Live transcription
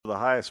the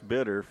highest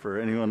bidder for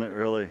anyone that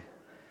really...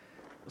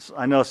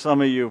 I know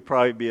some of you will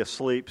probably be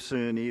asleep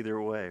soon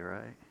either way,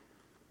 right?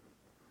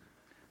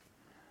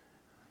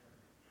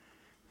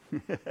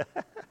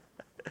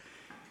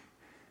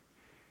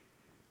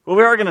 Well,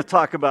 we are going to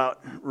talk about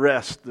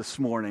rest this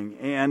morning,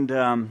 and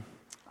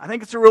I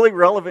think it's a really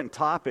relevant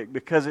topic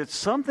because it's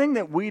something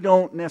that we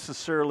don't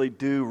necessarily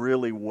do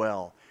really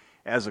well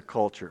as a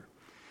culture.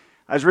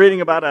 I was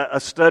reading about a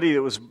study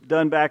that was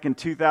done back in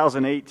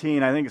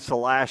 2018. I think it's the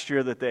last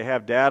year that they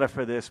have data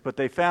for this, but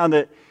they found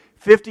that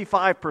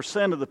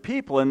 55% of the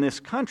people in this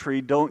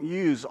country don't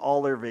use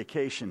all their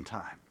vacation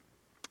time.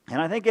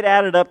 And I think it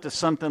added up to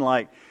something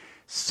like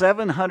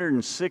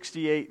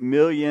 768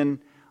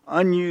 million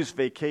unused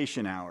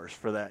vacation hours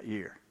for that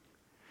year.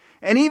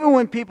 And even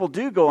when people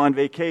do go on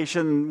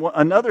vacation,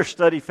 another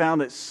study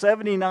found that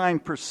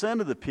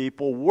 79% of the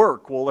people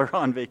work while they're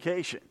on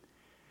vacation.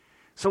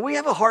 So we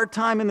have a hard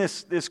time in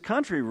this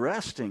country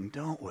resting,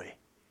 don't we?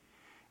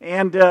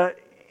 And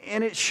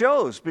it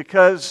shows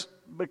because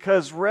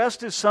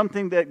rest is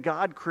something that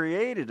God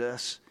created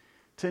us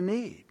to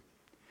need.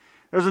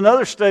 There's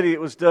another study that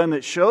was done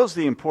that shows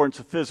the importance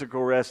of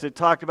physical rest. It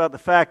talked about the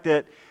fact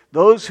that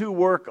those who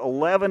work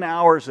 11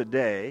 hours a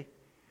day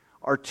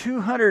are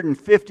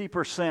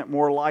 250%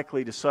 more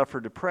likely to suffer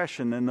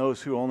depression than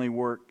those who only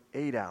work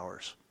 8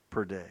 hours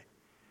per day.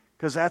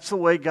 Because that's the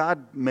way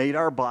God made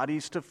our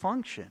bodies to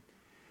function.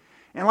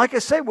 And like I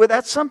say, well,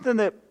 that's something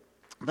that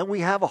we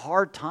have a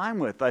hard time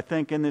with, I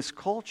think, in this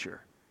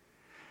culture.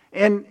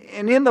 And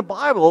in the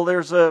Bible,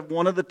 there's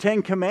one of the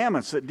 10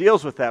 Commandments that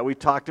deals with that. We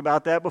talked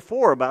about that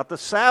before, about the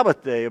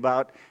Sabbath day,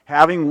 about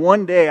having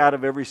one day out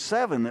of every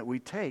 7 that we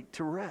take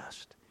to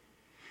rest.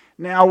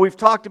 Now, we've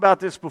talked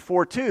about this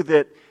before, too,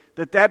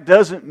 that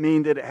doesn't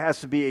mean that it has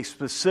to be a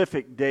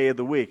specific day of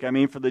the week. I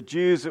mean, for the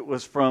Jews, it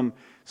was from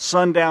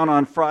sundown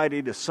on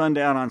Friday to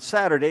sundown on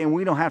Saturday, and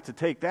we don't have to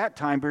take that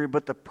time period,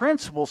 but the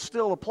principle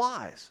still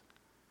applies.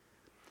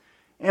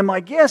 And my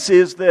guess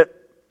is that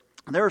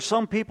there are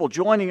some people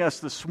joining us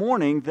this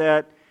morning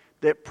that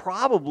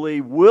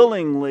probably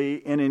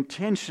willingly and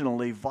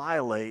intentionally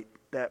violate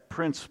that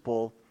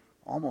principle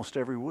almost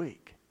every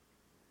week.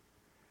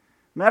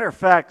 Matter of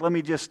fact, let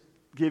me just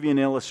give you an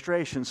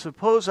illustration.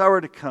 Suppose I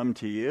were to come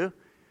to you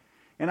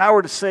and I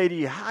were to say to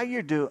you, how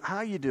you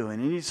doing?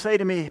 And you'd say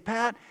to me,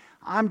 Pat,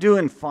 I'm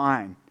doing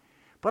fine,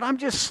 but I'm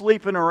just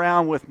sleeping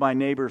around with my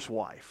neighbor's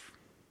wife.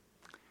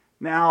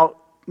 Now,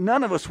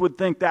 none of us would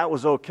think that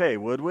was okay,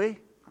 would we?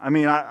 I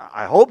mean,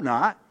 I hope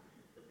not.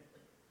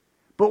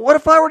 But what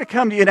if I were to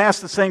come to you and ask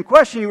the same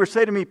question? You were to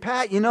say to me,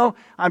 Pat,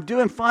 I'm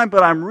doing fine,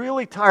 but I'm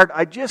really tired.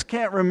 I just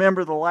can't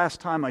remember the last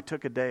time I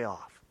took a day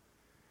off.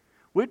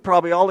 We'd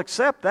probably all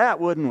accept that,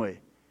 wouldn't we?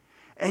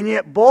 And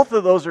yet both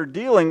of those are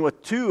dealing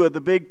with 2 of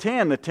the big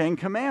 10, the 10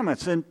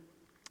 Commandments.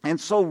 And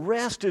so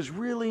rest is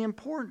really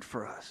important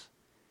for us.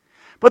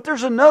 But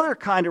there's another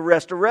kind of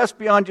rest, a rest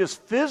beyond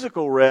just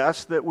physical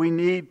rest that we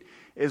need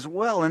as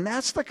well. And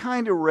that's the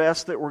kind of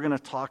rest that we're going to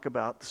talk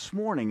about this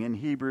morning in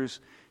Hebrews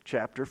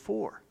chapter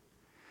 4.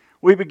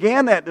 We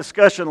began that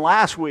discussion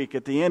last week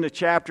at the end of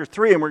chapter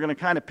 3, and we're going to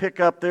kind of pick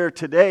up there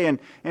today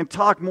and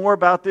talk more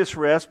about this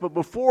rest. But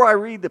before I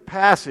read the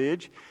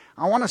passage,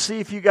 I want to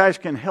see if you guys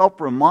can help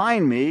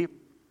remind me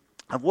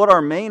of what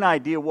our main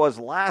idea was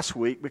last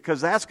week, because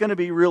that's going to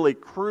be really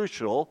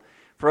crucial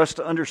for us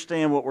to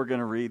understand what we're going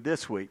to read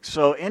this week.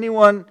 So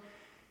anyone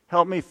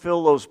help me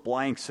fill those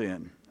blanks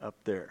in up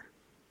there?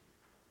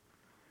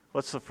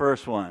 What's the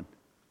first one?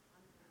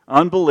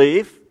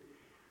 Unbelief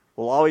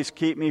will always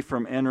keep me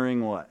from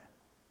entering what?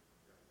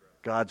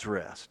 God's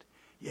rest.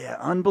 Yeah,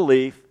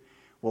 unbelief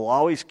will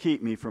always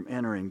keep me from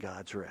entering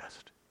God's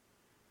rest.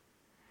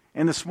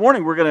 And this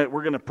morning we're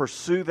going to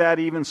pursue that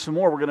even some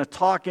more. We're going to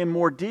talk in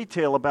more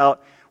detail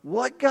about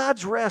what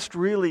God's rest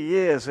really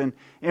is and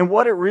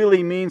what it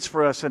really means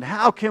for us and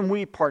how can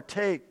we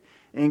partake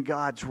in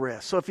God's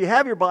rest. So if you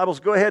have your Bibles,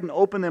 go ahead and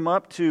open them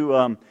up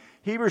to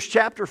Hebrews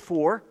chapter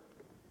 4.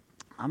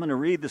 I'm going to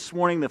read this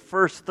morning the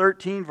first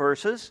 13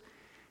 verses,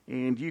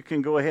 and you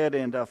can go ahead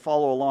and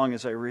follow along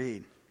as I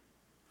read.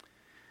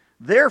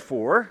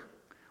 Therefore,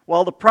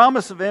 while the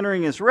promise of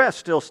entering his rest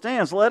still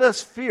stands, let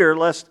us fear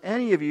lest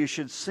any of you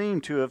should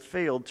seem to have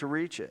failed to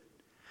reach it.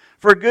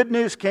 For good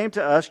news came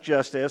to us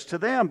just as to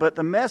them, but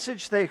the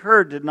message they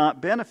heard did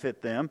not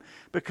benefit them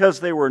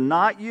because they were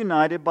not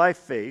united by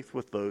faith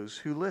with those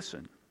who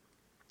listened.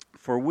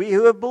 For we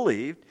who have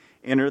believed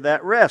enter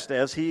that rest,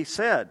 as he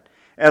said,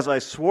 as I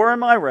swore in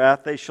my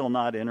wrath, they shall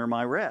not enter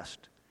my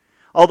rest,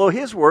 although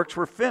his works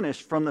were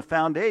finished from the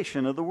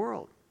foundation of the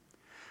world.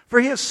 For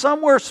he has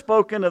somewhere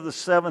spoken of the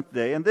 7th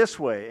day in this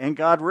way, and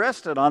God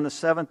rested on the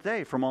 7th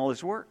day from all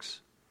his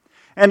works.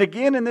 And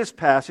again in this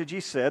passage he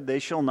said, they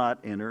shall not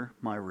enter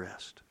my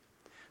rest.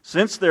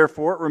 Since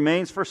therefore it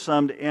remains for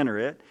some to enter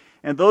it,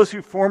 and those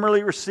who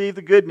formerly received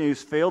the good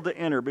news failed to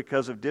enter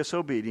because of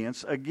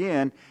disobedience,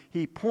 again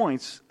he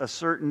points a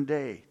certain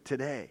day,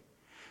 today,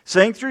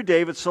 saying through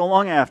David so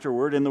long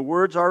afterward, in the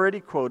words already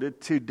quoted,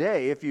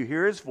 today if you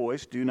hear his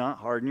voice, do not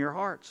harden your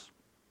hearts.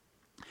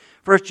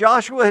 For if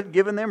Joshua had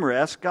given them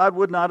rest, God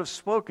would not have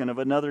spoken of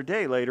another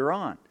day later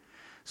on.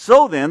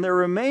 So then, there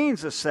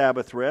remains a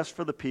Sabbath rest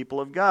for the people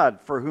of God.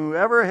 For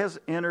whoever has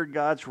entered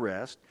God's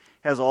rest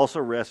has also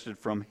rested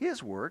from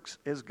his works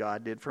as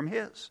God did from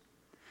his.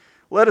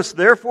 Let us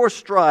therefore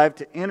strive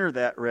to enter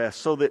that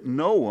rest so that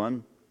no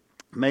one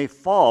may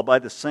fall by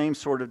the same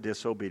sort of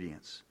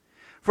disobedience.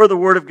 For the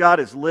word of God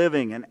is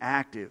living and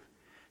active,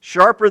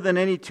 sharper than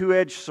any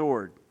two-edged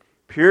sword,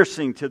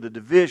 piercing to the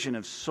division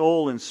of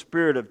soul and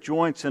spirit, of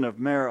joints and of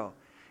marrow,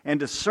 and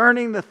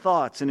discerning the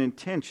thoughts and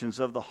intentions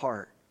of the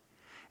heart.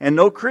 And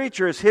no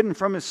creature is hidden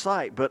from his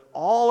sight, but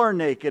all are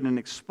naked and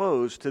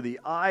exposed to the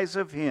eyes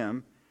of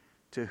him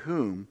to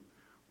whom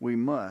we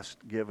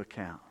must give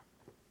account.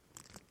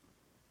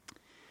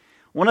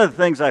 One of the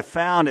things I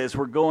found as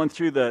we're going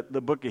through the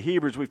book of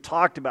Hebrews, we've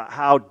talked about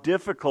how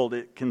difficult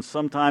it can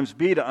sometimes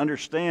be to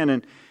understand.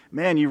 And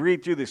man, you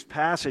read through this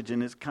passage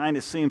and it kind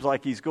of seems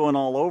like he's going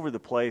all over the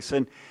place.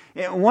 And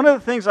one of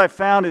the things I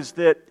found is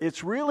that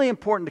it's really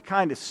important to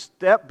kind of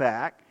step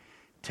back,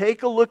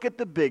 take a look at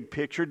the big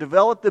picture,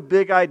 develop the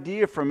big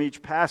idea from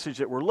each passage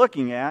that we're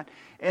looking at,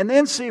 and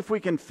then see if we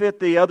can fit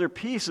the other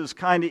pieces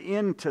kind of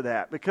into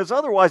that. Because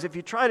otherwise, if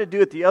you try to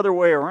do it the other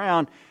way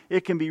around,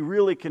 it can be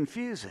really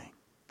confusing.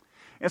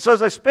 And so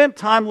as I spent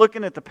time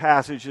looking at the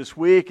passage this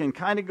week and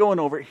kind of going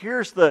over it,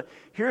 here's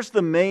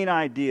the main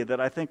idea that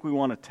I think we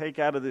want to take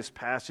out of this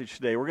passage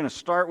today. We're going to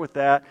start with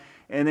that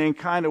and then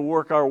kind of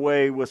work our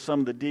way with some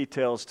of the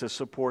details to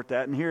support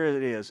that. And here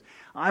it is.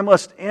 I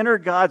must enter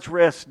God's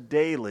rest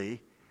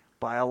daily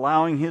by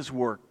allowing His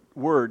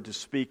word to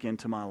speak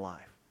into my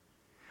life.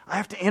 I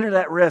have to enter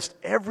that rest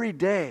every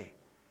day.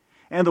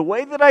 And the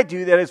way that I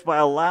do that is by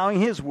allowing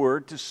His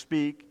word to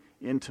speak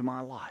into my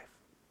life.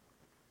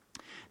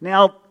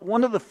 Now,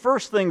 one of the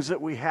first things that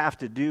we have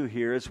to do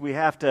here is we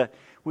have to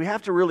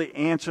really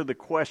answer the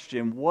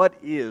question, what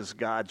is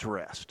God's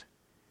rest?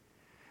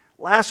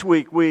 Last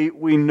week, we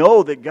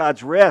know that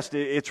God's rest,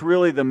 it's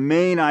really the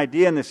main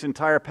idea in this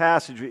entire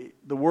passage.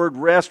 The word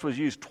rest was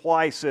used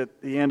twice at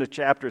the end of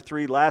chapter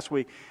 3 last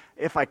week.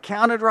 If I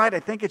counted right, I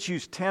think it's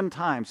used 10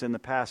 times in the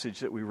passage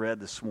that we read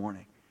this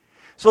morning.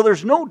 So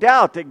there's no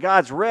doubt that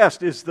God's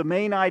rest is the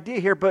main idea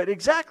here, but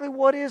exactly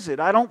what is it?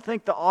 I don't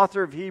think the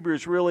author of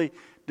Hebrews really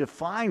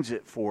defines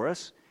it for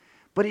us,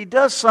 but he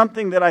does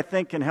something that I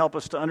think can help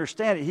us to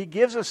understand it. He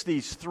gives us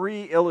these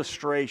 3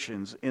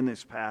 illustrations in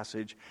this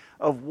passage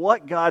of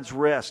what God's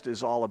rest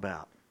is all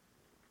about.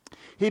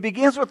 He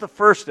begins with the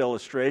first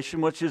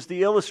illustration, which is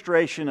the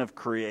illustration of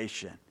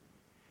creation.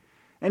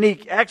 And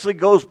he actually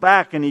goes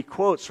back and he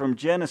quotes from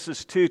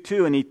Genesis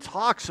 2:2, and he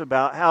talks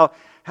about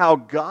how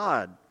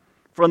God,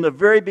 from the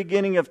very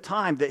beginning of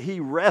time, that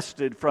He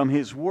rested from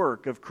His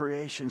work of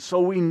creation.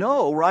 So we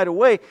know right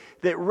away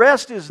that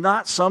rest is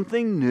not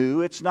something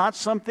new. It's not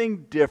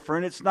something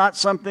different. It's not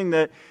something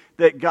that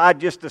God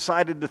just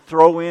decided to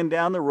throw in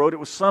down the road. It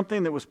was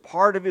something that was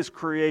part of His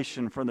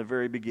creation from the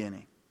very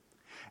beginning.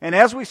 And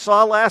as we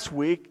saw last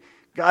week,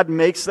 God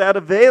makes that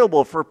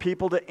available for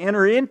people to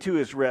enter into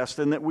His rest,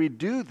 and that we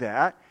do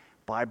that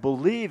by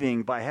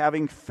believing, by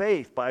having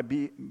faith, by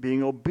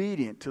being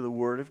obedient to the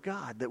Word of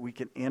God, that we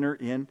can enter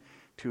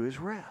into His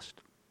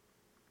rest.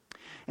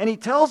 And he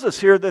tells us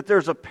here that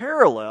there's a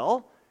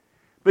parallel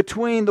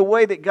between the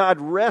way that God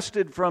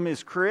rested from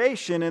His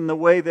creation and the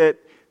way that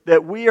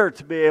we are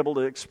to be able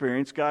to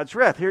experience God's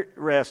rest.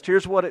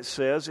 Here's what it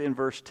says in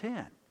verse 10.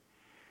 It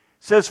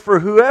says, "For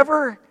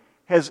whoever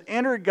has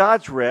entered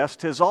God's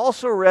rest has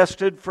also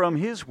rested from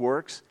his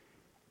works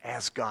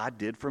as God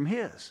did from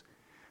His."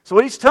 So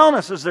what he's telling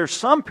us is there's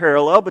some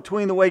parallel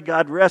between the way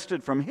God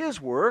rested from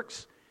His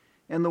works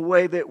and the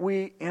way that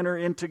we enter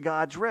into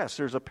God's rest.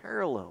 There's a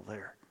parallel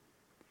there.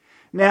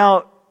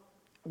 Now,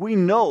 we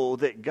know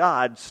that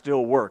God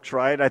still works,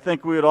 right? I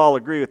think we would all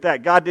agree with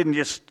that. God didn't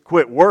just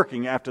quit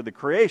working after the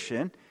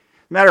creation.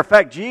 Matter of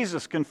fact,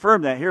 Jesus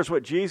confirmed that. Here's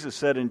what Jesus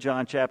said in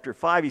John chapter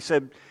 5. He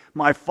said,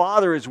 "My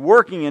Father is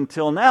working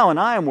until now, and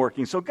I am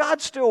working." So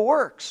God still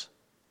works.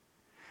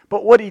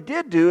 But what He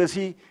did do is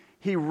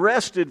He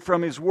rested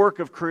from His work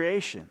of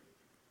creation.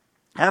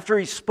 After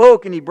He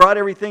spoke and He brought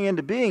everything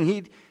into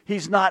being,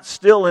 He's not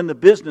still in the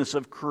business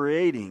of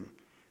creating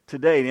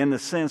today in the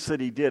sense that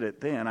He did it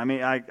then. I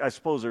mean, I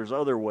suppose there's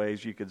other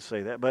ways you could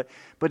say that,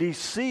 but He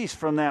ceased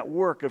from that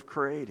work of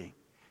creating.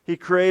 He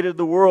created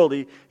the world.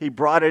 He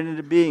brought it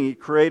into being. He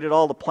created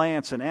all the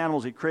plants and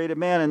animals. He created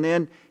man, and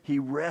then He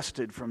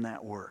rested from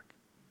that work.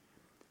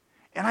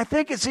 And I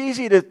think it's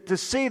easy to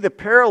see the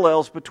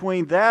parallels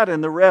between that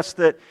and the rest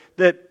that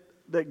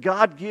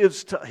God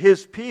gives to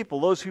His people,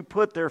 those who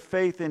put their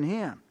faith in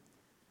Him.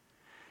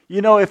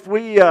 You know, if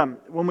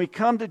when we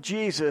come to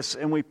Jesus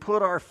and we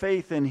put our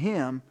faith in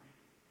Him,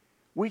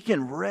 we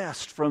can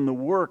rest from the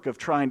work of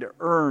trying to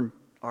earn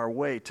our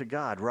way to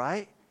God,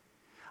 right?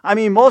 I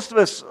mean, most of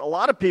us, a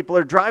lot of people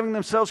are driving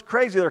themselves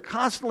crazy. They're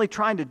constantly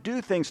trying to do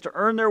things to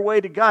earn their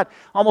way to God.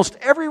 Almost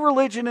every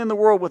religion in the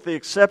world, with the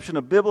exception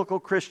of biblical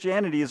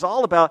Christianity, is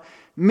all about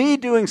me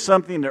doing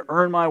something to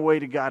earn my way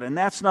to God. And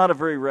that's not a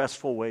very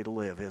restful way to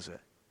live, is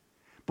it?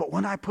 But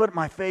when I put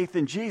my faith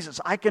in Jesus,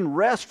 I can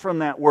rest from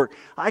that work.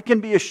 I can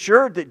be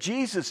assured that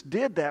Jesus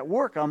did that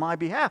work on my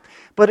behalf.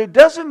 But it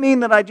doesn't mean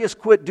that I just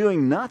quit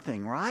doing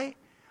nothing, right?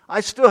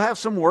 I still have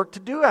some work to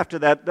do after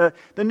that.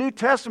 The New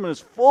Testament is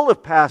full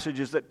of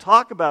passages that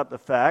talk about the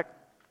fact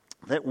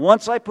that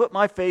once I put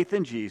my faith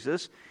in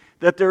Jesus,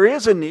 that there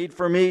is a need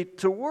for me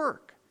to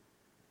work.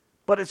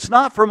 But it's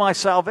not for my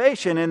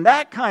salvation, and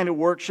that kind of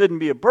work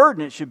shouldn't be a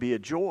burden, it should be a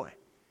joy.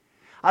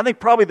 I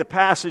think probably the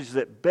passage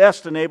that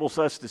best enables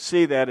us to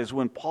see that is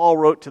when Paul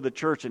wrote to the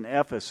church in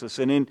Ephesus.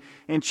 And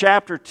in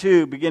chapter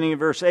 2, beginning in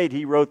verse 8,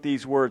 he wrote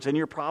these words, and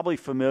you're probably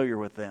familiar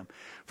with them.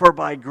 For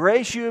by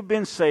grace you have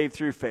been saved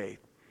through faith.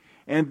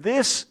 And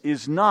this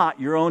is not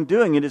your own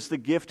doing, it is the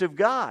gift of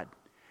God.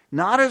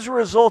 Not as a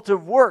result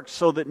of works,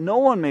 so that no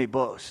one may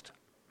boast.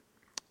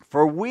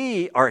 For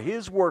we are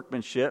His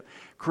workmanship,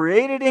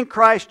 created in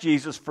Christ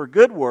Jesus for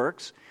good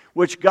works,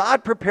 which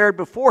God prepared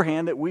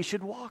beforehand that we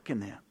should walk in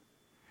them.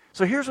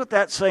 So here's what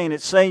that's saying.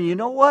 It's saying, you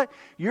know what?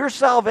 Your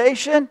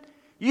salvation,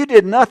 you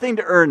did nothing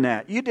to earn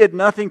that. You did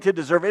nothing to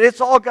deserve it. It's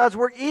all God's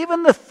work.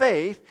 Even the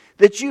faith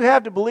that you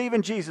have to believe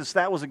in Jesus,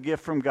 that was a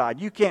gift from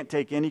God. You can't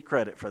take any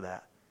credit for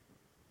that.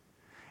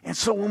 And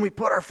so when we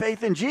put our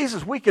faith in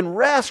Jesus, we can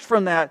rest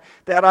from that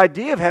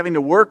idea of having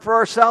to work for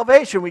our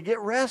salvation. We get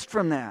rest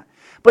from that.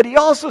 But he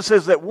also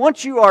says that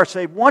once you are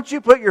saved, once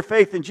you put your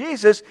faith in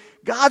Jesus,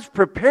 God's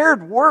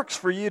prepared works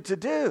for you to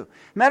do.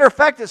 Matter of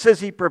fact, it says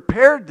He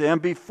prepared them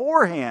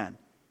beforehand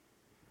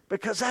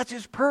because that's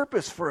His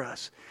purpose for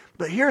us.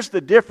 But here's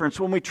the difference.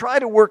 When we try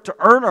to work to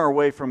earn our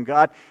way from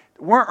God,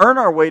 earn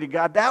our way to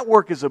God, that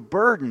work is a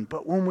burden.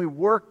 But when we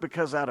work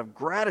because out of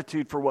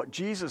gratitude for what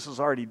Jesus has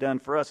already done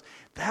for us,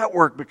 that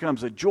work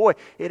becomes a joy.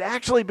 It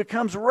actually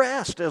becomes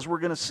rest, as we're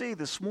going to see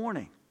this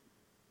morning.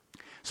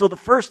 So the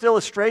first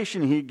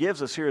illustration he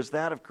gives us here is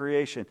that of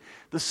creation.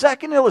 The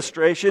second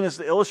illustration is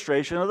the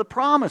illustration of the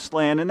promised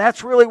land, and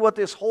that's really what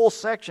this whole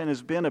section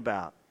has been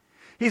about.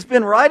 He's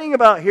been writing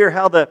about here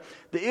how the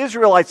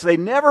Israelites, they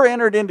never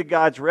entered into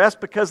God's rest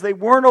because they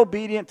weren't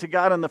obedient to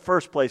God in the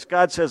first place.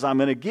 God says, I'm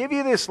going to give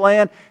you this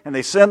land, and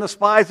they send the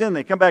spies in,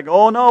 they come back,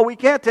 oh no, we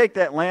can't take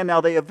that land. Now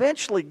they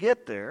eventually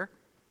get there,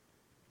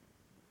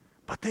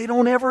 but they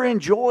don't ever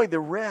enjoy the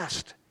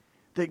rest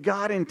that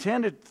God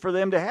intended for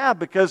them to have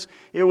because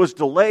it was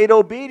delayed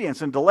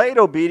obedience. And delayed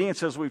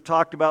obedience, as we've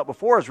talked about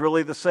before, is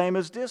really the same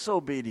as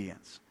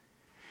disobedience.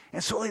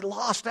 And so they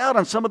lost out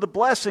on some of the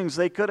blessings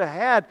they could have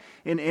had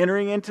in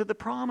entering into the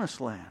promised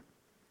land.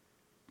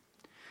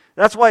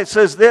 That's why it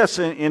says this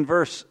in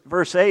verse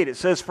 8. It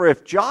says, for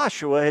if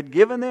Joshua had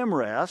given them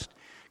rest,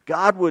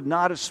 God would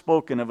not have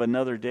spoken of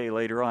another day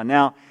later on.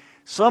 Now,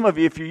 some of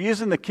you, if you're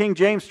using the King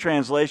James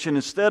translation,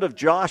 instead of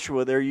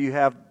Joshua there you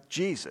have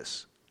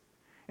Jesus.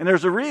 And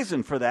there's a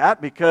reason for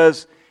that,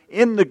 because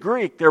in the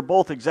Greek, they're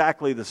both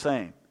exactly the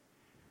same.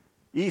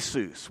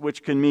 Isus,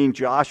 which can mean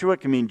Joshua,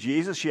 it can mean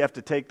Jesus. You have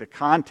to take the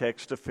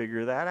context to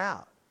figure that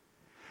out.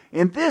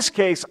 In this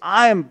case,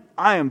 I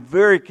am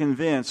very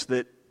convinced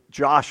that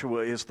Joshua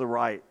is the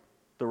right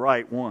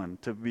one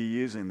to be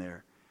using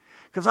there.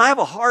 Because I have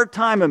a hard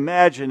time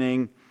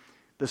imagining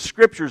the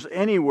Scriptures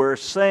anywhere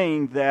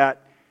saying that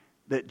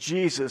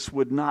Jesus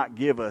would not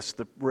give us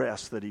the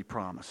rest that He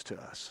promised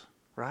to us,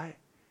 right?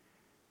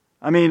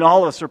 I mean,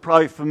 all of us are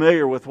probably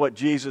familiar with what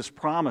Jesus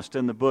promised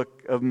in the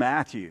book of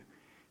Matthew.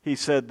 He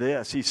said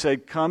this. He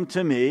said, come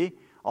to me,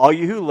 all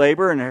you who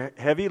labor and are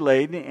heavy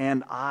laden,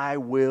 and I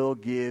will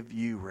give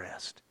you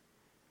rest.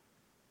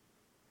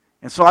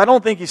 And so I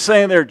don't think he's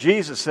saying there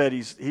Jesus said.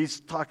 He's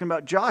talking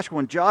about Joshua.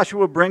 When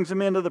Joshua brings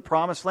them into the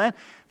promised land,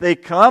 they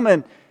come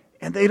and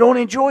they don't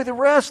enjoy the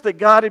rest that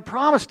God had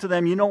promised to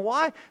them. You know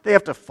why? They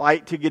have to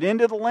fight to get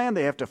into the land.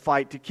 They have to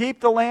fight to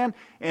keep the land.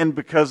 And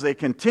because they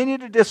continue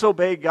to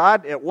disobey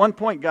God, at one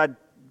point God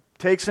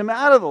takes them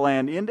out of the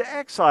land into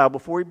exile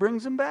before He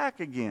brings them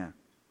back again.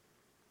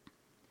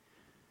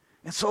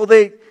 And so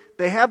they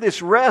have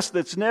this rest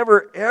that's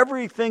never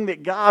everything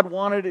that God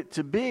wanted it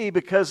to be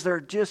because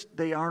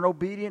they aren't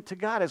obedient to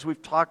God. As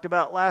we've talked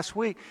about last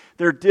week,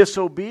 their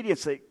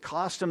disobedience, they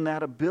cost them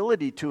that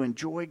ability to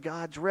enjoy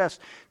God's rest,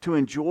 to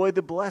enjoy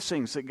the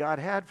blessings that God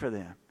had for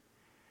them.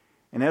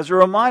 And as a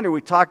reminder,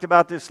 we talked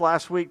about this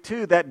last week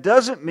too, that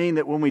doesn't mean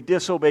that when we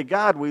disobey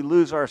God, we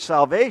lose our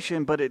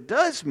salvation, but it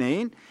does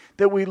mean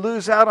that we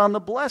lose out on the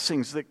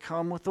blessings that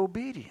come with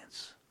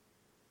obedience.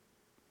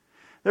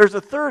 There's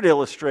a third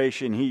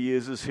illustration he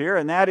uses here,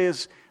 and that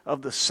is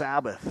of the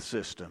Sabbath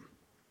system.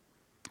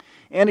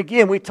 And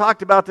again, we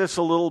talked about this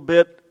a little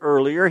bit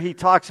earlier. He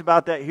talks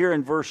about that here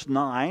in verse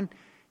 9.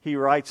 He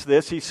writes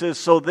this. He says,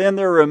 so then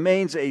there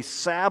remains a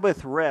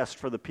Sabbath rest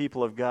for the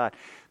people of God.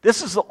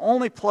 This is the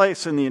only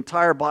place in the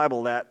entire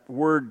Bible that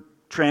word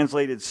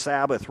translated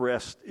Sabbath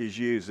rest is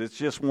used. It's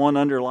just one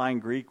underlying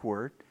Greek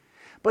word.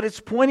 But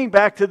it's pointing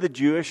back to the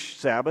Jewish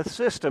Sabbath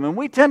system. And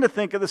we tend to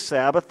think of the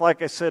Sabbath,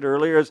 like I said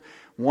earlier, as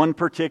one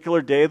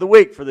particular day of the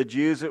week. For the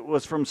Jews, it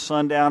was from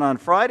sundown on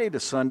Friday to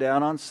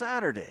sundown on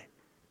Saturday.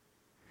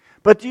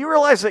 But do you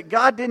realize that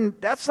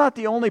that's not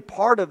the only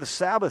part of the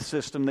Sabbath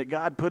system that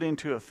God put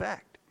into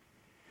effect?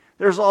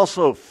 There's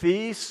also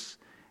feasts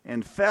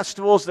and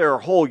festivals. There are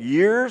whole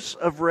years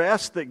of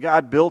rest that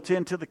God built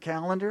into the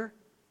calendar.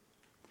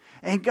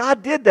 And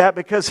God did that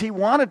because He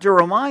wanted to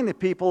remind the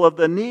people of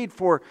the need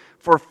for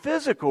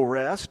physical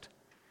rest.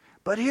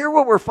 But here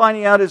what we're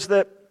finding out is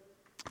that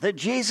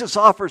Jesus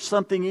offers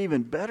something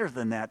even better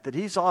than that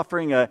He's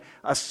offering a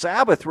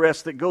Sabbath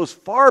rest that goes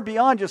far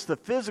beyond just the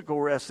physical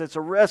rest. It's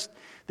a rest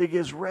that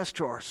gives rest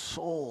to our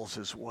souls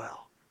as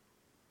well.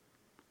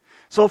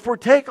 So if we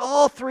take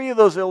all three of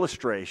those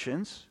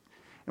illustrations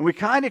and we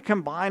kind of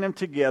combine them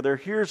together,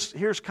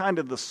 here's kind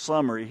of the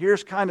summary,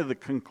 here's kind of the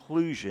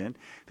conclusion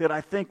that I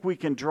think we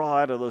can draw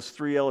out of those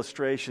three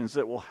illustrations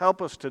that will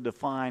help us to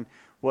define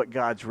what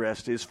God's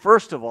rest is.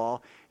 First of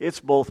all, it's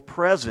both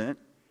present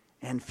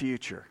and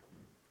future.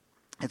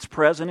 It's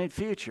present and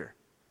future.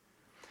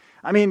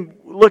 I mean,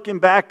 looking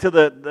back to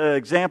the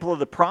example of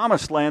the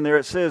promised land there,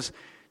 it says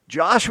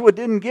Joshua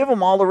didn't give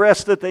them all the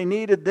rest that they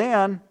needed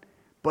then,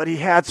 but he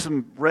had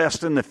some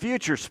rest in the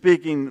future,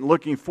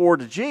 looking forward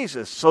to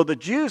Jesus. So the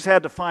Jews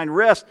had to find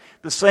rest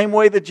the same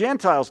way the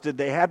Gentiles did.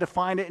 They had to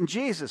find it in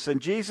Jesus.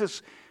 And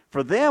Jesus,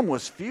 for them,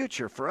 was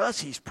future. For us,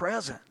 He's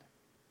present.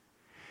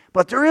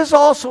 But there is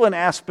also an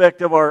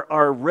aspect of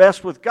our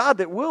rest with God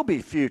that will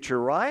be future,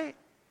 right?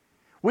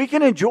 We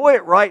can enjoy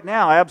it right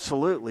now,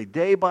 absolutely,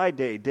 day by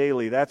day,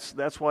 daily.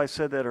 That's why I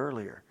said that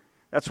earlier.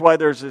 That's why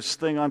there's this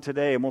thing on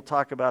today, and we'll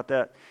talk about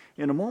that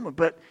in a moment.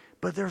 But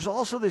there's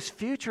also this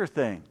future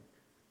thing.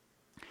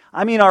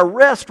 I mean, our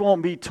rest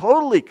won't be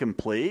totally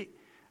complete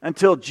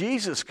until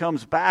Jesus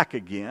comes back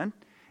again,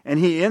 and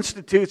He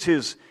institutes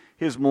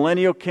His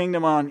millennial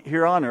kingdom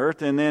here on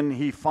earth, and then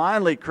He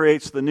finally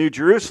creates the New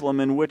Jerusalem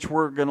in which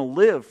we're going to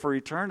live for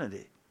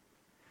eternity.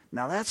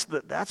 Now that's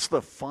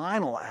the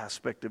final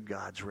aspect of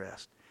God's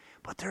rest.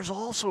 But there's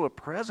also a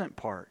present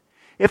part.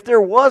 If there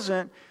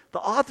wasn't, the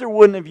author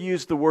wouldn't have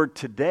used the word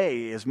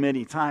today as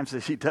many times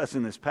as he does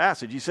in this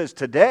passage. He says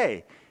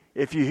today,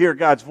 if you hear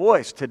God's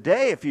voice.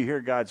 Today, if you hear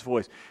God's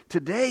voice.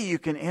 Today, you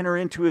can enter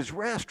into His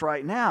rest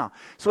right now.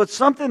 So it's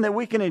something that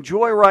we can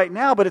enjoy right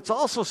now, but it's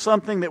also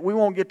something that we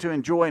won't get to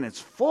enjoy in its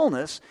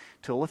fullness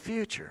till the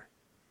future.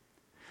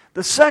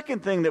 The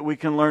second thing that we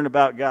can learn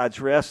about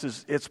God's rest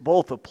is it's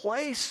both a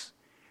place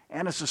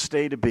and it's a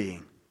state of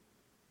being.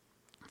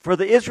 For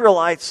the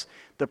Israelites,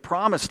 the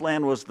promised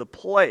land was the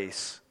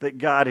place that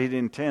God had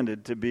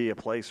intended to be a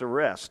place of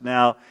rest.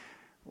 Now,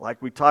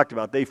 like we talked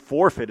about, they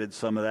forfeited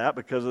some of that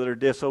because of their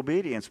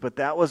disobedience, but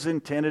that was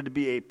intended to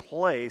be a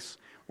place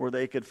where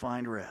they could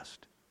find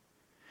rest.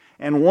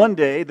 And one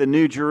day, the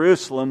New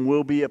Jerusalem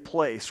will be a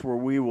place where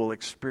we will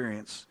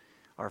experience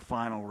our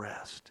final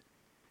rest,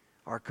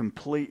 our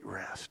complete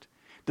rest.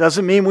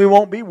 Doesn't mean we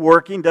won't be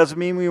working, doesn't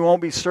mean we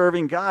won't be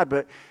serving God,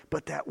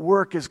 but that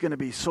work is going to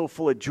be so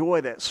full of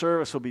joy, that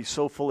service will be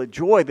so full of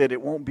joy that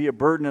it won't be a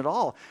burden at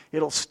all.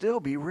 It'll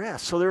still be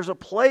rest. So there's a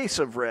place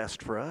of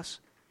rest for us.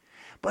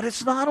 But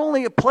it's not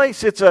only a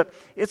place, it's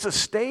a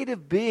state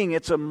of being,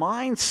 it's a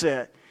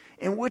mindset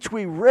in which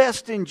we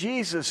rest in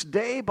Jesus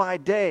day by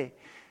day,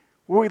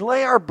 where we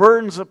lay our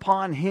burdens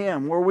upon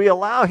Him, where we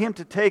allow Him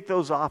to take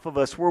those off of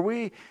us, where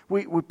we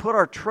put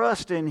our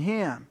trust in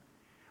Him,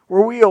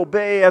 where we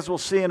obey, as we'll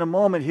see in a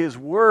moment, His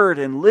Word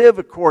and live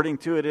according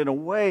to it in a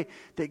way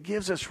that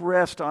gives us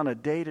rest on a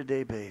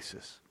day-to-day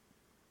basis.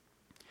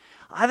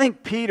 I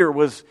think Peter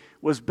was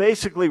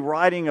basically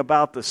writing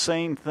about the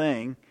same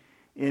thing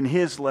in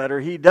his letter.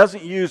 He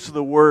doesn't use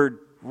the word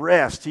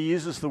rest. He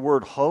uses the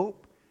word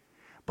hope.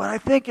 But I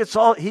think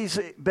he's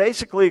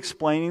basically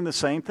explaining the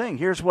same thing.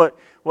 Here's what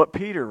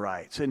Peter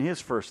writes in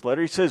his first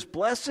letter. He says,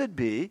 "Blessed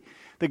be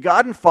the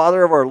God and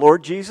Father of our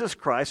Lord Jesus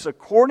Christ.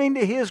 According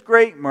to His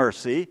great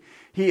mercy,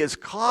 He has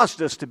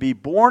caused us to be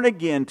born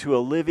again to a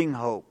living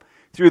hope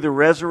through the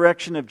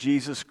resurrection of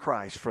Jesus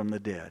Christ from the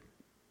dead,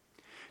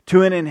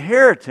 to an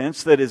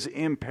inheritance that is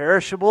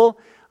imperishable,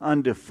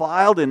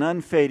 undefiled, and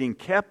unfading,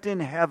 kept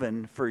in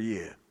heaven for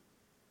you,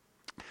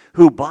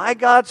 who by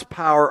God's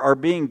power are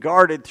being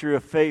guarded through a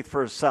faith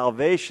for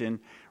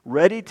salvation,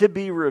 ready to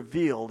be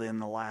revealed in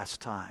the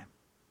last time.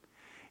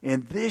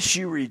 In this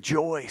you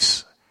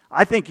rejoice."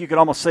 I think you could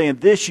almost say, "In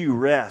this you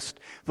rest,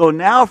 though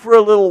now for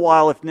a little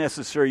while, if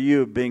necessary, you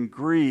have been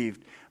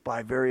grieved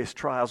by various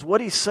trials."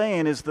 What he's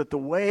saying is that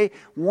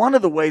one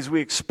of the ways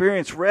we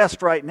experience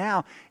rest right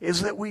now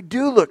is that we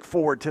do look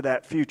forward to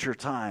that future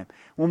time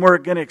when we're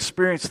going to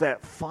experience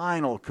that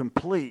final,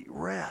 complete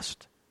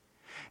rest.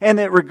 And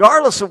that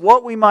regardless of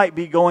what we might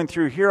be going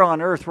through here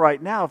on earth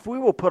right now, if we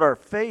will put our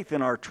faith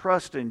and our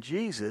trust in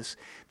Jesus,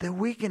 then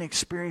we can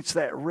experience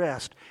that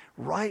rest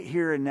right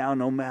here and now,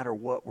 no matter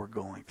what we're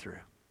going through.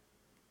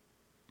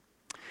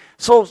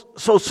 So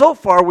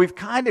far we've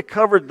kind of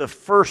covered the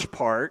first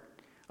part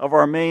of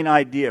our main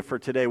idea for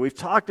today. We've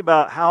talked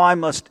about how I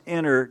must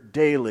enter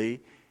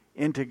daily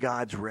into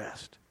God's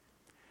rest.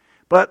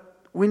 But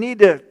we need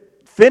to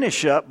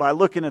finish up by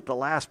looking at the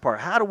last part.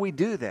 How do we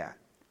do that?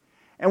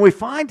 And we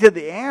find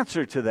the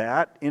answer to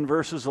that in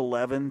verses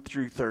 11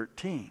 through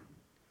 13.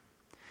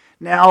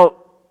 Now,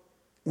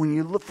 when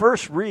you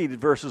first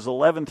read verses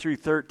 11 through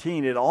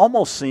 13, it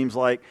almost seems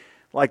like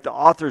like the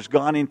author's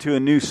gone into a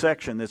new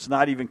section that's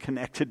not even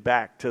connected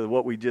back to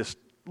what we just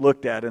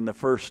looked at in the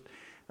first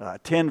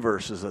 10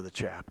 verses of the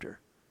chapter.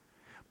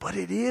 But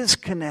it is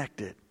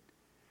connected.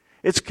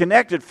 It's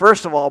connected,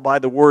 first of all, by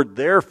the word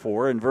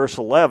therefore in verse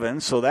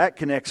 11, so that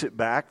connects it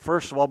back,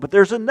 first of all. But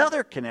there's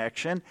another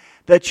connection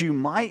that you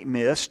might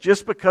miss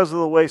just because of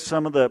the way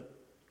some of the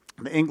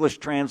English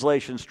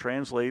translations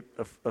translate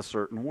a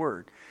certain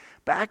word.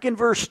 Back in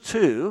verse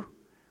 2,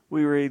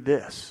 we read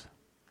this.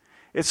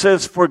 It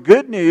says, "For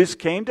good news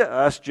came to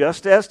us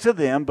just as to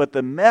them, but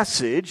the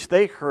message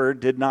they heard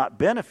did not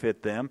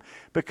benefit them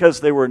because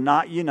they were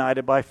not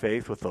united by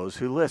faith with those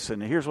who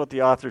listen." And here's what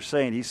the author's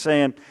saying. He's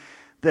saying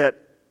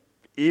that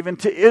even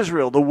to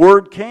Israel, the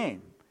word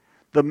came.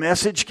 The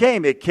message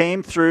came. It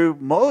came through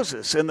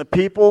Moses. And the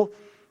people,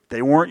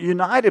 they weren't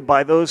united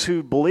by those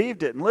who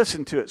believed it and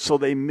listened to it. So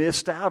they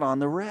missed out on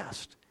the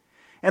rest.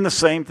 And the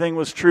same thing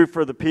was true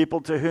for the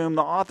people to whom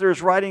the author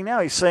is writing now.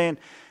 He's saying,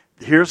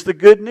 here's the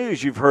good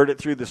news. You've heard it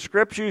through the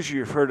scriptures.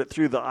 You've heard it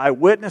through the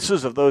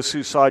eyewitnesses of those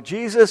who saw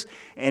Jesus.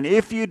 And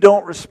if you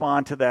don't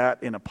respond to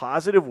that in a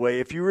positive way,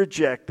 if you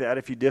reject that,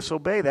 if you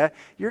disobey that,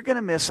 you're going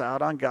to miss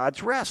out on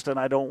God's rest. And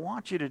I don't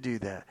want you to do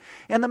that.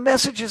 And the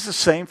message is the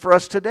same for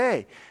us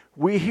today.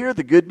 We hear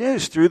the good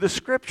news through the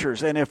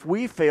scriptures. And if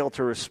we fail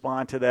to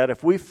respond to that,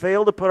 if we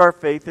fail to put our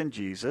faith in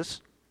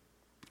Jesus,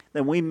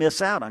 then we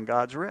miss out on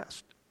God's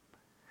rest.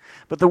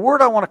 But the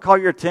word I want to call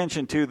your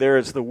attention to there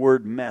is the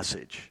word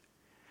message.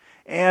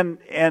 And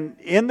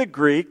in the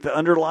Greek, the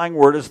underlying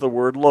word is the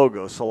word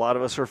logos. A lot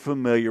of us are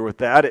familiar with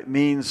that. It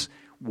means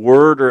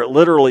word, or it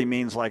literally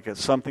means like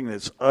it's something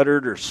that's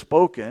uttered or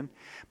spoken.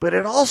 But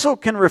it also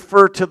can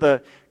refer to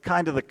the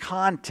kind of the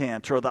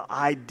content or the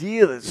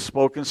idea that's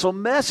spoken. So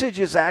message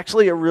is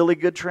actually a really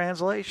good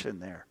translation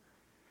there.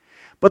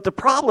 But the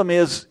problem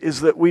is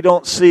that we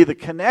don't see the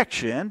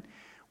connection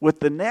with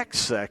the next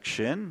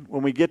section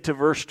when we get to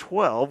verse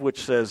 12,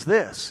 which says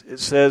this. It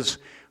says,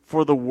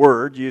 "For the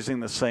word,"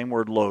 using the same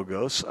word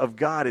logos, "of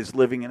God is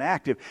living and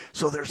active."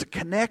 So there's a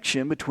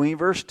connection between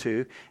verse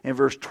 2 and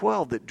verse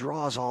 12 that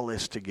draws all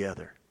this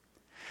together.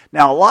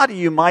 Now, a lot of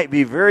you might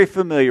be very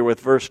familiar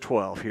with verse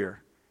 12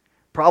 here.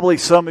 Probably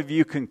some of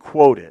you can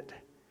quote it.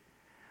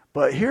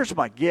 But here's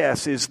my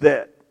guess is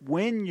that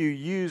when you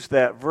use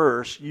that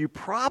verse, you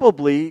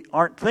probably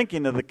aren't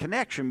thinking of the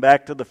connection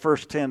back to the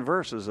first 10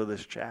 verses of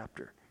this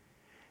chapter.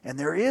 And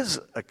there is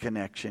a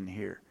connection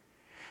here.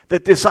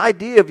 That this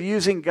idea of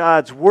using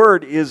God's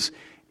word is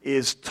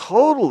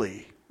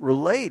totally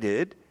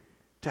related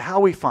to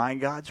how we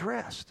find God's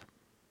rest.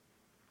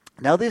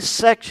 Now this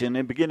section,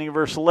 in beginning of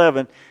verse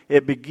 11,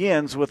 it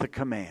begins with a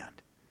command.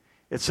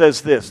 It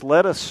says this,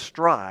 let us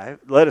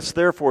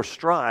therefore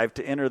strive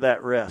to enter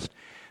that rest.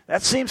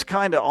 That seems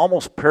kind of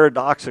almost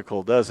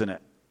paradoxical, doesn't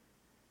it?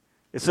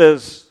 It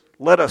says,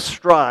 let us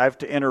strive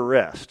to enter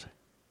rest.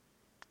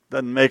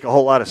 Doesn't make a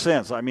whole lot of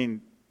sense. I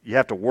mean, you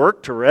have to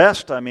work to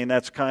rest. I mean,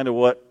 that's kind of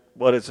what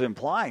it's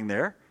implying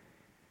there.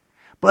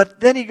 But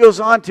then he goes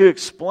on to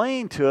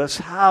explain to us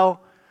how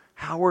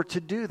we're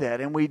to do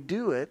that. And we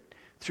do it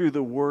through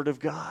the Word of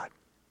God.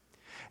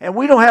 And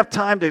we don't have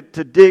time to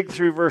dig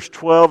through verse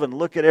 12 and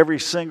look at every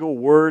single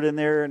word in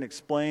there and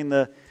explain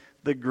the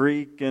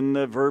Greek and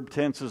the verb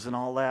tenses and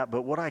all that.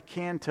 But what I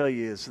can tell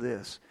you is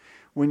this.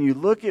 When you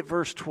look at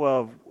verse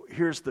 12,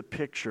 here's the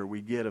picture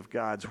we get of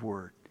God's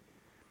Word.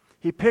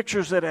 He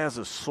pictures it as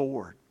a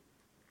sword.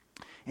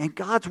 And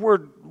God's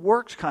Word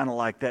works kind of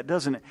like that,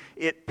 doesn't it?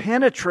 It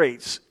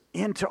penetrates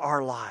into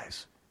our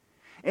lives.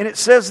 And it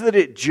says that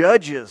it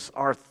judges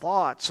our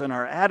thoughts and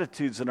our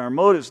attitudes and our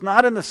motives,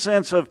 not in the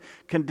sense of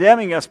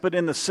condemning us, but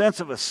in the sense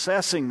of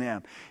assessing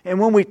them. And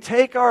when we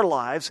take our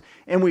lives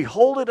and we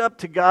hold it up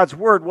to God's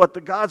Word, what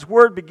the God's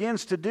Word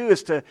begins to do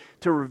is to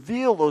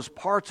reveal those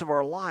parts of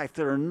our life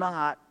that are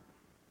not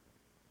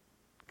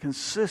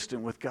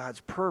consistent with God's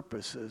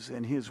purposes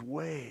and His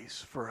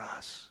ways for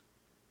us.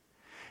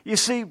 You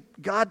see,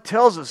 God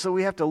tells us that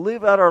we have to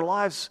live out our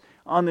lives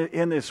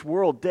in this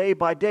world day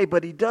by day,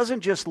 but He doesn't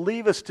just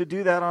leave us to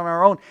do that on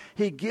our own.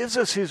 He gives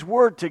us His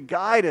Word to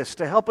guide us,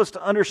 to help us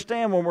to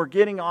understand when we're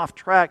getting off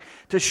track,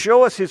 to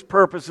show us His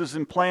purposes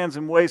and plans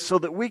and ways so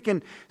that we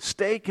can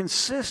stay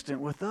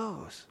consistent with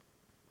those.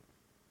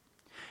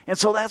 And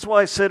so that's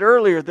why I said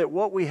earlier that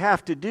what we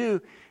have to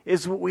do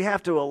is we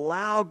have to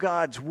allow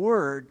God's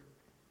Word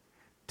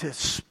to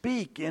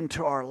speak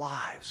into our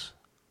lives.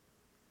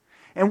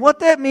 And what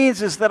that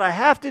means is that I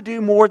have to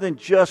do more than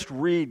just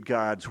read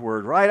God's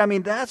Word, right? I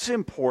mean, that's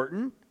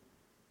important.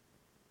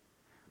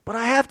 But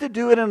I have to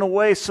do it in a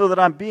way so that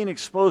I'm being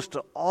exposed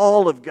to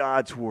all of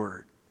God's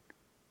Word.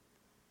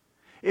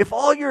 If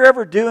all you're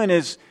ever doing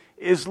is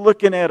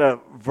looking at a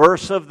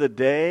verse of the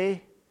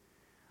day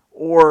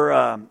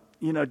or,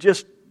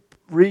 just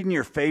reading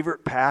your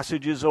favorite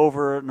passages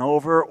over and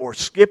over or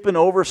skipping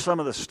over some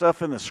of the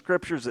stuff in the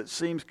Scriptures that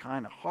seems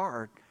kind of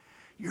hard,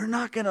 you're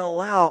not going to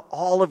allow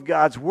all of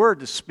God's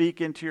Word to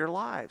speak into your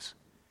lives.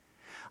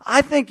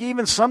 I think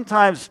even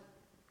sometimes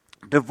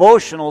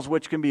devotionals,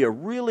 which can be a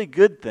really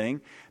good thing,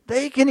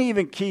 They can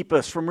even keep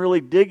us from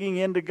really digging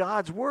into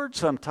God's Word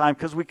sometime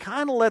because we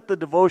kind of let the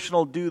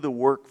devotional do the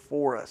work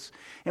for us.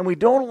 And we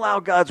don't allow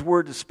God's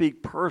Word to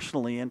speak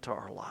personally into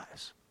our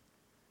lives.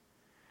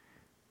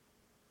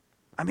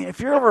 I mean,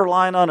 if you're ever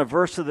relying on a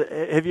verse of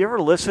the... Have you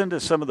ever listened to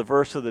some of the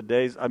verse of the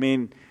days? I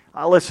mean,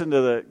 I listen to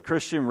the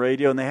Christian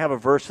radio and they have a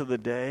verse of the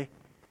day.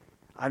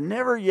 I've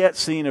never yet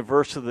seen a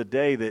verse of the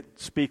day that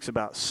speaks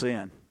about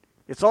sin.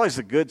 It's always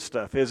the good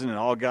stuff, isn't it?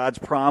 All God's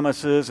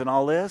promises and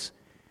all this.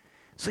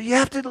 So you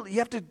have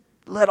to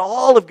let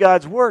all of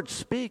God's Word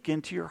speak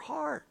into your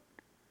heart.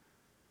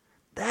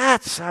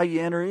 That's how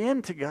you enter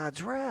into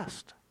God's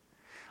rest.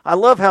 I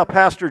love how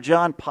Pastor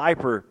John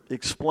Piper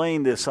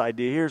explained this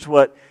idea. Here's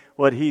what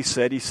he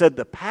said. He said,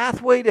 the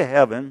pathway to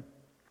heaven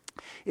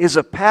is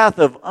a path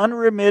of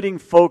unremitting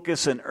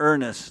focus and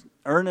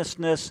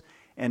earnestness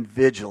and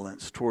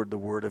vigilance toward the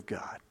Word of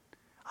God.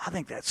 I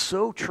think that's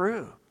so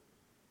true.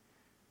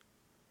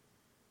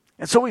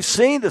 And so we've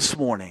seen this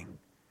morning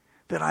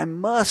that I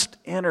must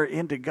enter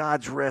into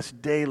God's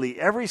rest daily,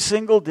 every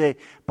single day,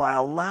 by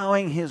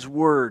allowing His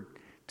Word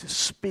to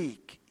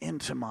speak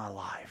into my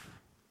life.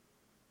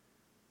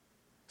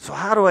 So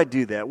how do I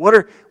do that? What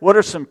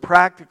are some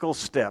practical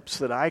steps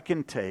that I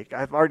can take?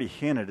 I've already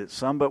hinted at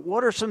some, but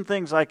what are some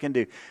things I can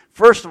do?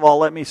 First of all,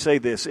 let me say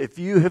this. If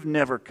you have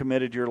never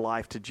committed your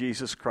life to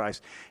Jesus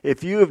Christ,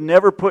 if you have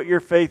never put your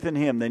faith in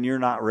Him, then you're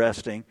not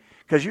resting.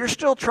 Because you're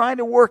still trying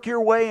to work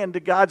your way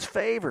into God's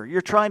favor.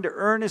 You're trying to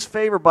earn His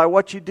favor by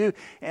what you do.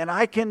 And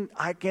I can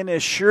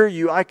assure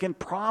you, I can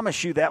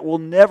promise you that will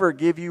never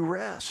give you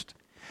rest.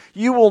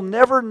 You will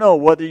never know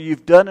whether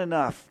you've done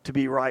enough to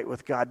be right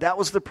with God. That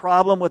was the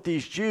problem with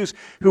these Jews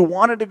who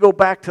wanted to go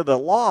back to the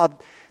law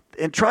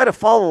and try to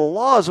follow the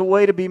law as a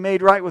way to be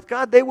made right with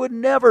God. They would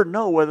never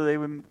know whether they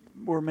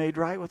were made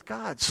right with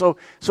God. So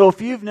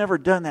if you've never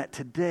done that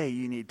today,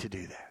 you need to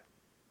do that.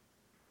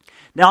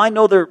 Now, I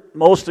know that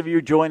most of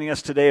you joining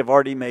us today have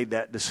already made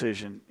that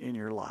decision in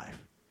your life.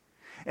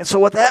 And so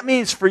what that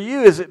means for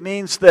you is it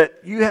means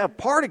that you have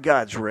part of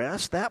God's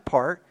rest, that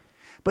part.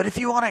 But if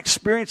you want to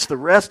experience the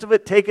rest of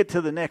it, take it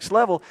to the next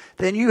level,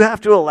 then you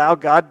have to allow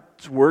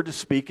God's Word to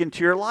speak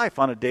into your life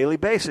on a daily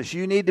basis.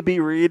 You need to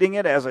be reading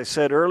it, as I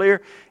said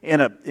earlier,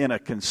 in a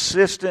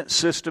consistent,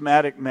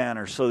 systematic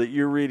manner so that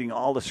you're reading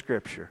all the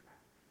Scripture.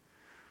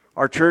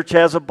 Our church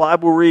has a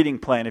Bible reading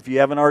plan. If you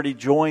haven't already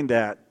joined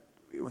that,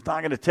 it's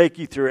not going to take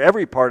you through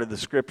every part of the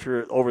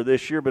Scripture over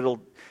this year, but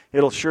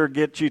it'll sure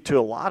get you to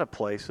a lot of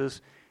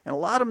places, and a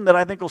lot of them that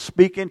I think will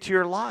speak into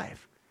your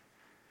life.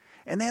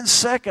 And then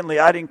secondly,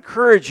 I'd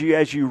encourage you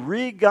as you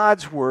read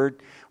God's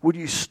Word, would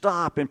you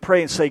stop and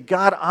pray and say,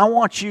 God, I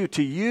want you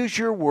to use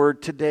your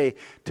Word today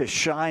to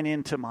shine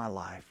into my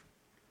life.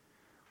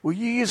 Will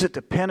you use it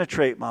to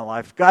penetrate my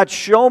life? God,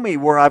 show me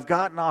where I've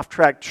gotten off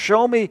track.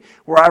 Show me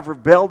where I've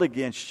rebelled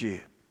against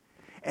you.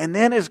 And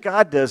then as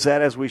God does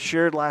that, as we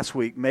shared last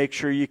week, make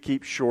sure you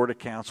keep short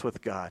accounts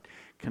with God.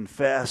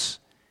 Confess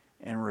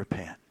and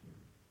repent.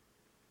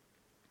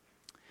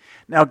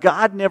 Now,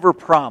 God never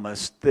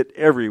promised that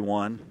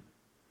everyone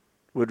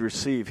would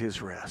receive His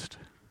rest.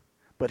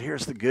 But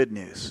here's the good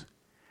news.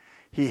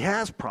 He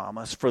has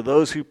promised for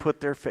those who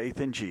put their faith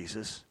in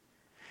Jesus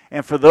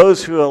and for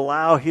those who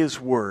allow His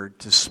Word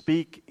to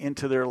speak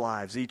into their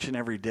lives each and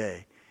every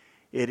day,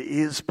 it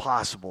is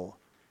possible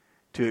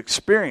to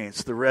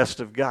experience the rest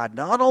of God,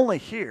 not only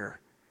here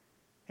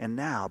and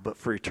now, but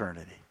for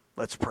eternity.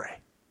 Let's pray.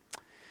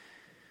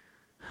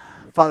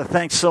 Father,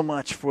 thanks so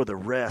much for the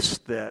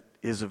rest that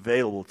is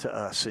available to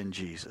us in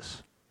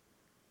Jesus.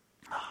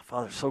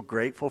 Father, so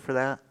grateful for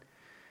that.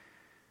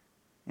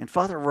 And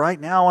Father, right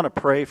now I want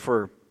to pray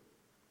for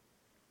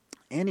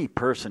any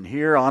person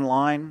here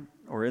online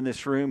or in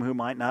this room who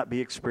might not be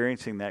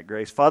experiencing that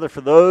grace. Father, for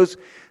those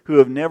who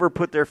have never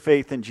put their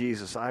faith in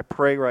Jesus, I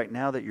pray right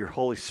now that your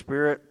Holy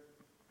Spirit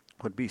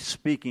would be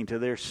speaking to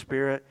their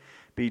spirit,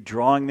 be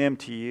drawing them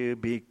to you,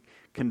 be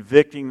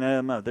convicting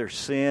them of their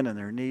sin and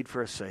their need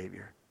for a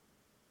Savior.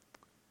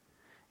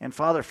 And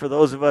Father, for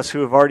those of us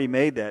who have already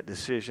made that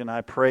decision,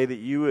 I pray that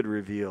you would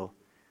reveal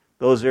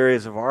those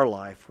areas of our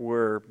life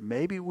where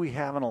maybe we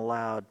haven't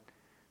allowed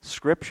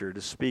Scripture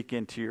to speak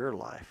into your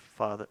life,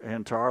 Father,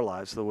 into our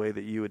lives the way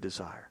that you would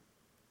desire.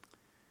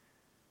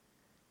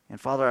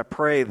 And Father, I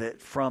pray that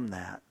from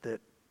that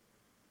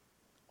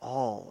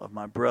all of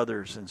my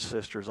brothers and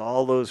sisters,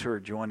 all those who are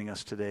joining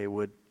us today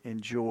would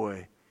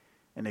enjoy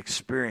and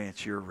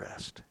experience your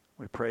rest.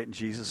 We pray it in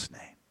Jesus'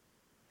 name.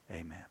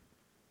 Amen.